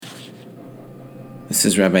This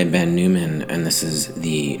is Rabbi Ben Newman, and this is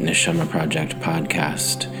the Neshama Project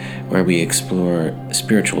podcast, where we explore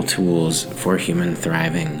spiritual tools for human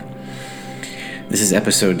thriving. This is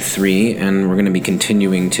episode 3, and we're going to be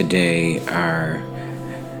continuing today our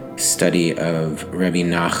study of Rabbi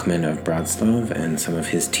Nachman of Bratslav and some of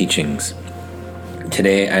his teachings.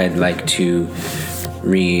 Today I'd like to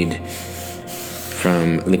read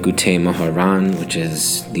from Likutei Moharan, which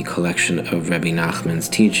is the collection of Rabbi Nachman's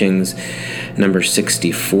teachings, number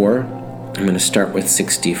 64. I'm going to start with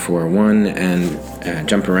 64.1 and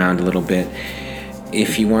jump around a little bit.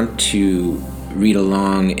 If you want to read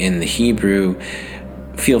along in the Hebrew,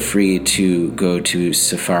 feel free to go to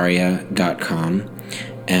Sefaria.com,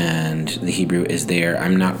 and the Hebrew is there.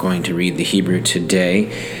 I'm not going to read the Hebrew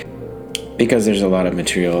today because there's a lot of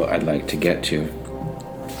material I'd like to get to.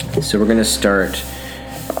 So we're going to start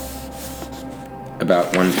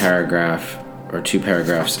about one paragraph or two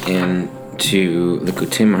paragraphs into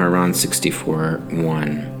Likutei Moharan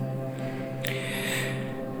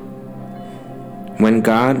 64.1. When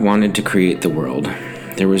God wanted to create the world,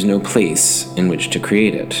 there was no place in which to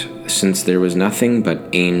create it, since there was nothing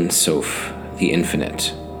but Ein Sof, the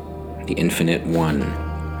infinite one,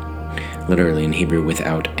 literally in Hebrew,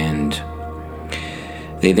 without end.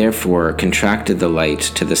 They therefore contracted the light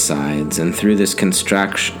to the sides, and through this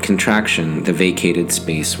contraction the vacated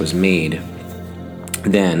space was made.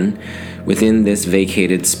 Then, within this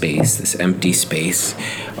vacated space, this empty space,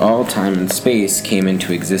 all time and space came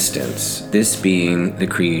into existence, this being the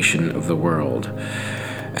creation of the world.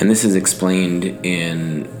 And this is explained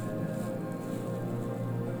in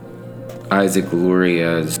Isaac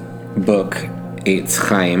Luria's book, Eitz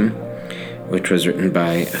Chaim, which was written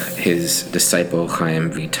by his disciple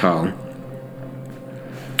Chaim Vital.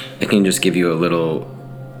 I can just give you a little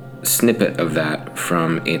snippet of that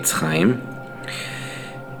from Eitz Chaim.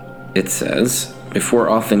 It says, "Before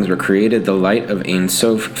all things were created, the light of Ein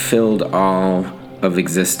Sof filled all of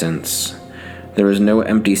existence. There was no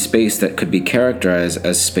empty space that could be characterized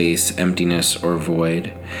as space, emptiness, or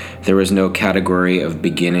void. There was no category of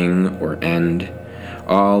beginning or end.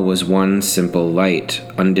 All was one simple light,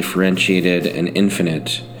 undifferentiated and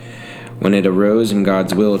infinite. When it arose in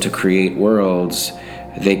God's will to create worlds,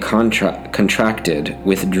 they contracted,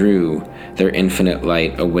 withdrew their infinite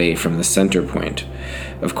light away from the center point.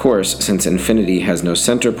 Of course, since infinity has no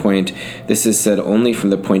center point, this is said only from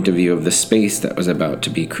the point of view of the space that was about to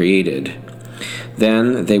be created.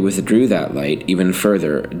 Then they withdrew that light even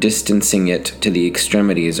further, distancing it to the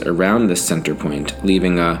extremities around the center point,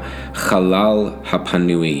 leaving a chalal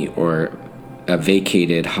hapanui, or a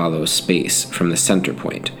vacated hollow space from the center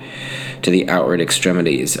point to the outward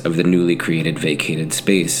extremities of the newly created vacated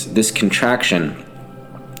space. This contraction,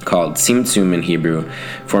 called Tzimtzum in Hebrew,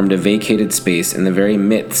 formed a vacated space in the very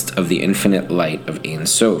midst of the infinite light of Ein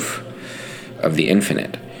Sof, of the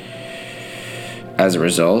infinite. As a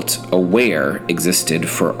result, a where existed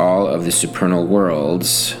for all of the supernal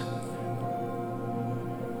worlds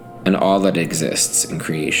and all that exists in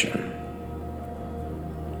creation."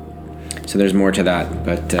 So there's more to that,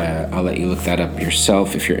 but I'll let you look that up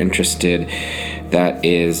yourself if you're interested. That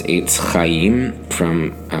is Eitz Chaim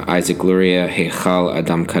from Isaac Luria, Heichal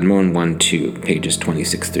Adam Kadmon 1-2, pages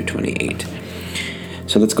 26 through 28.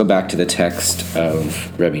 So let's go back to the text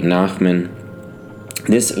of Rabbi Nachman.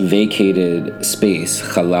 This vacated space,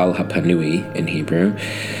 Chalal Hapanui in Hebrew,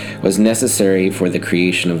 was necessary for the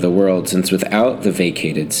creation of the world, since without the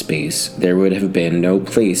vacated space, there would have been no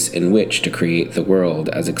place in which to create the world,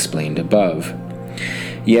 as explained above.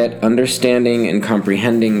 Yet, understanding and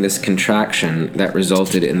comprehending this contraction that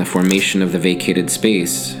resulted in the formation of the vacated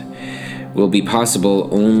space will be possible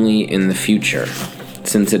only in the future,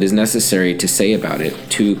 since it is necessary to say about it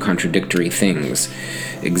two contradictory things,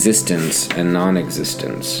 existence and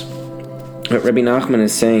non-existence. What Rabbi Nachman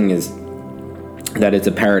is saying is that it's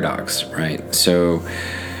a paradox, right? So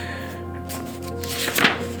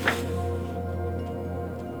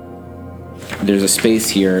there's a space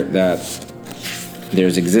here that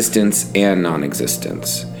there's existence and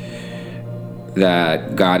non-existence,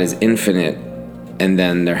 that God is infinite, and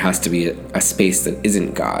then there has to be a space that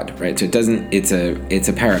isn't God, right? So it's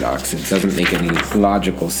a paradox. It doesn't make any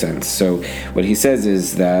logical sense. So what he says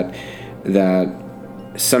is that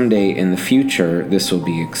someday in the future this will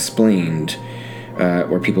be explained,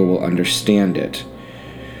 where people will understand it,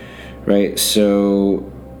 right? So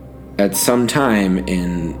at some time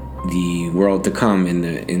in the world to come, in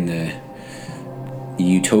the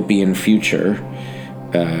utopian future,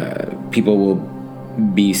 people will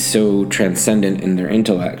be so transcendent in their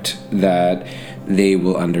intellect that they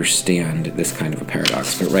will understand this kind of a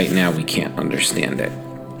paradox. But right now we can't understand it.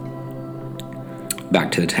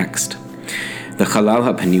 back to the text. The Chalal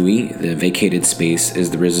HaPanui, the vacated space,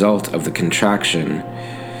 is the result of the contraction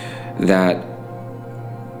that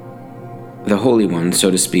the Holy One, so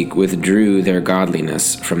to speak, withdrew their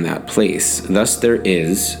godliness from that place. Thus there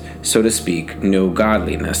is, so to speak, no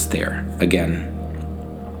godliness there. Again,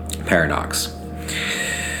 paradox.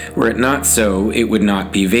 Were it not so, it would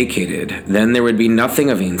not be vacated. Then there would be nothing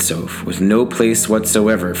of Ein Sof, with no place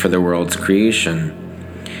whatsoever for the world's creation.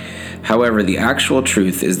 However, the actual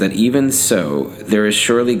truth is that even so, there is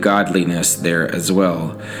surely godliness there as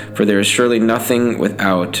well, for there is surely nothing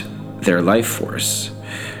without their life force.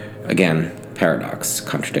 Again, paradox,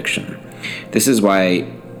 contradiction. This is why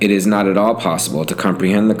it is not at all possible to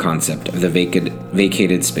comprehend the concept of the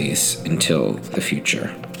vacated space until the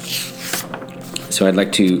future. So I'd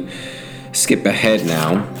like to skip ahead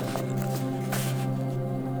now.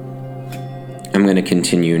 I'm going to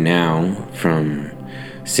continue now from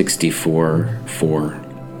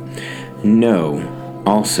 64:4. Know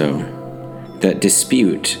also that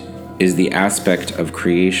dispute is the aspect of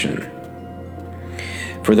creation.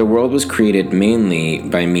 For the world was created mainly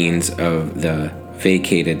by means of the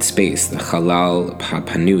vacated space, the Chalal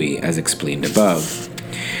HaPanui, as explained above.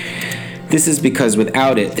 This is because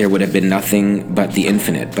without it there would have been nothing but the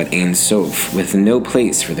infinite, but Ein Sof, with no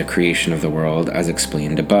place for the creation of the world, as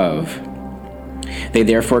explained above. They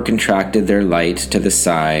therefore contracted their light to the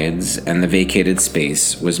sides, and the vacated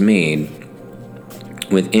space was made.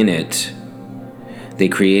 Within it, they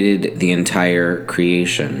created the entire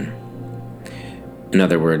creation. In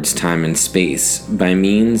other words, time and space, by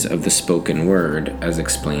means of the spoken word, as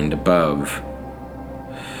explained above.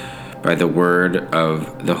 By the word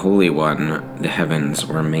of the Holy One, the heavens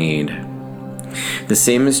were made. The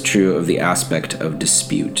same is true of the aspect of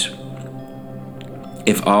dispute.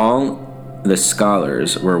 If all the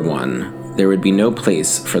scholars were one, there would be no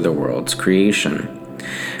place for the world's creation.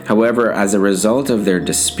 However, as a result of their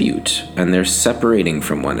dispute and their separating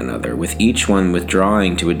from one another, with each one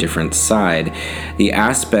withdrawing to a different side, the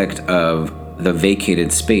aspect of the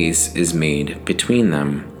vacated space is made between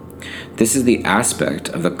them. This is the aspect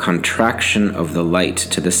of the contraction of the light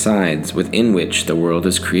to the sides, within which the world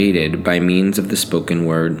is created by means of the spoken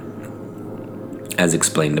word, as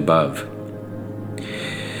explained above.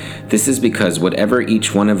 This is because whatever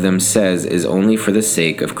each one of them says is only for the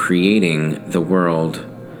sake of creating the world,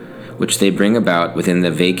 which they bring about within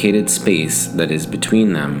the vacated space that is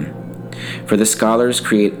between them. For the scholars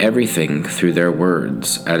create everything through their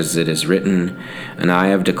words, as it is written, "And I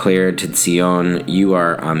have declared to Zion, you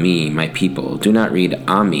are Ami, my people." Do not read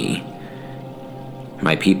Ami,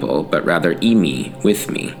 my people, but rather Imi, with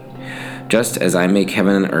me. Just as I make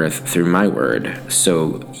heaven and earth through my word,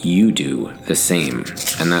 so you do the same.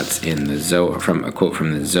 And that's in the from a quote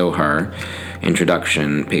from the Zohar,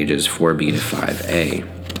 introduction, pages 4b to 5a.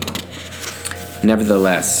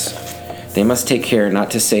 Nevertheless, they must take care not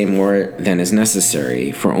to say more than is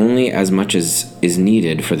necessary, for only as much as is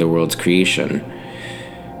needed for the world's creation,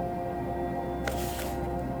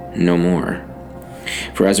 no more.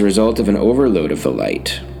 For as a result of an overload of the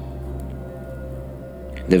light,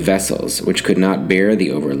 the vessels, which could not bear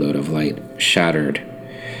the overload of light, shattered.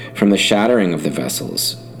 From the shattering of the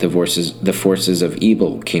vessels, the forces of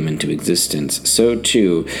evil came into existence. So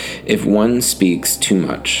too, if one speaks too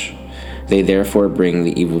much, they therefore bring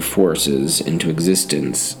the evil forces into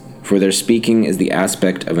existence, for their speaking is the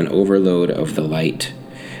aspect of an overload of the light,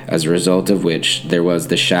 as a result of which there was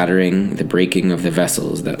the shattering, the breaking of the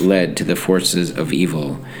vessels that led to the forces of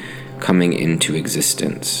evil coming into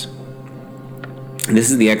existence.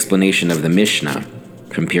 This is the explanation of the Mishnah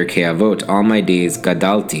from Pirkei Avot. All my days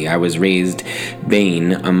gadalti, I was raised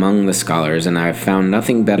Bain among the scholars, and I have found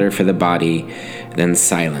nothing better for the body than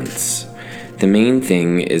silence. The main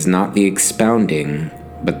thing is not the expounding,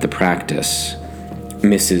 but the practice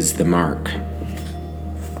misses the mark.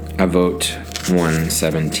 Avot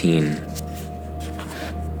 1:17.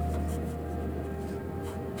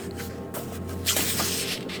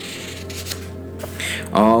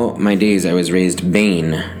 All my days I was raised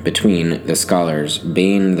Bain, between the scholars.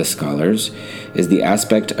 Bain, the scholars, is the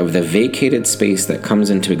aspect of the vacated space that comes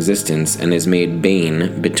into existence and is made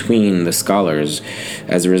Bain, between the scholars,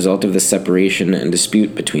 as a result of the separation and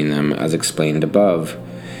dispute between them, as explained above.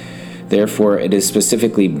 Therefore, it is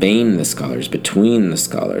specifically Bain the scholars, between the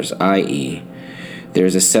scholars, i.e., there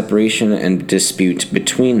is a separation and dispute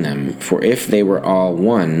between them, for if they were all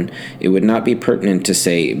one, it would not be pertinent to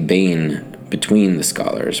say Bain, between the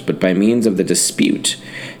scholars, but by means of the dispute,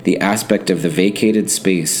 the aspect of the vacated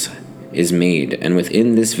space is made, and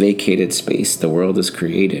within this vacated space the world is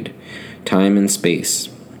created, time and space.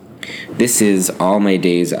 This is all my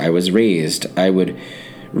days I was raised. I would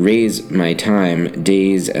raise my time,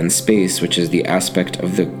 days, and space, which is the aspect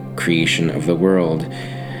of the creation of the world.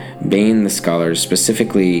 Bane the scholars,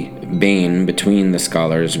 specifically Bane between the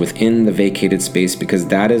scholars, within the vacated space, because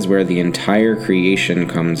that is where the entire creation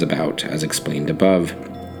comes about, as explained above.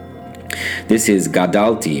 This is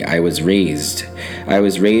Gadalti, I was raised. I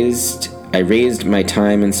raised my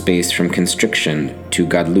time and space from constriction to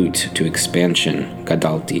Gadlut, to expansion.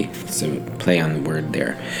 Gadalti, so play on the word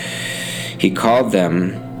there. He called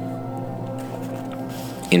them,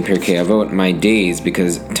 in Pirkei Avot, my days,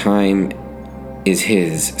 because time is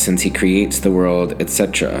his, since he creates the world,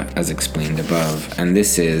 etc., as explained above. And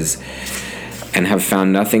this is, and have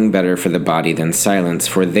found nothing better for the body than silence,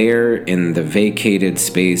 for there, in the vacated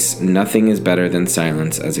space, nothing is better than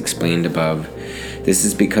silence, as explained above. This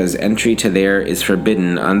is because entry to there is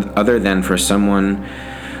forbidden, other than for someone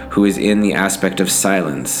who is in the aspect of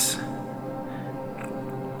silence.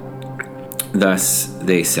 Thus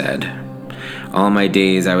they said, all my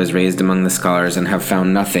days I was raised among the scholars and have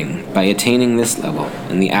found nothing. By attaining this level,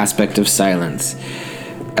 in the aspect of silence,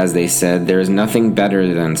 as they said, there is nothing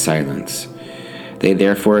better than silence. They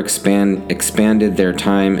therefore expanded their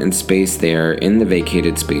time and space there in the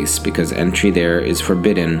vacated space, because entry there is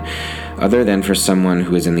forbidden, other than for someone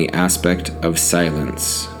who is in the aspect of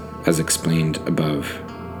silence, as explained above.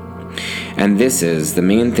 And this is, the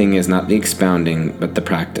main thing is not the expounding, but the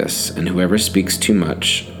practice, and whoever speaks too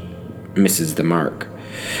much misses the mark.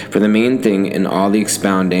 For the main thing in all the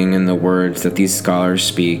expounding and the words that these scholars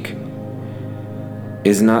speak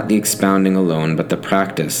is not the expounding alone, but the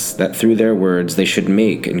practice, that through their words they should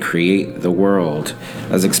make and create the world,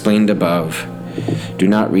 as explained above. Do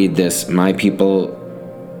not read this, my people,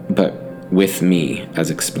 but with me, as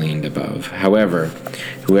explained above. However,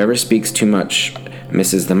 whoever speaks too much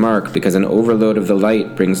misses the mark, because an overload of the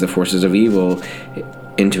light brings the forces of evil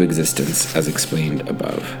into existence, as explained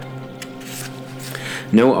above.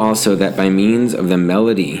 Know also that by means of the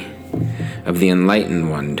melody of the enlightened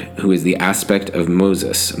one, who is the aspect of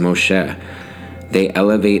Moses, Moshe, they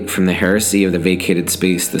elevate from the heresy of the vacated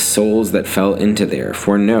space the souls that fell into there.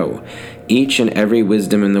 For know, each and every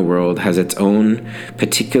wisdom in the world has its own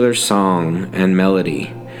particular song and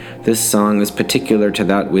melody. This song is particular to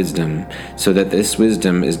that wisdom, so that this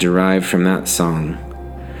wisdom is derived from that song.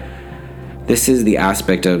 This is the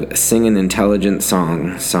aspect of sing an intelligent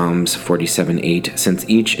song, Psalms 47:8, since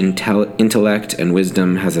each intellect and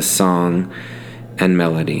wisdom has a song and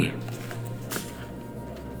melody.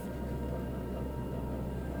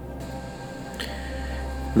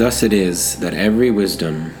 Thus it is that every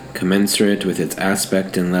wisdom, commensurate with its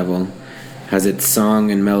aspect and level, has its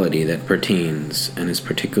song and melody that pertains and is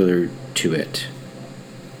particular to it.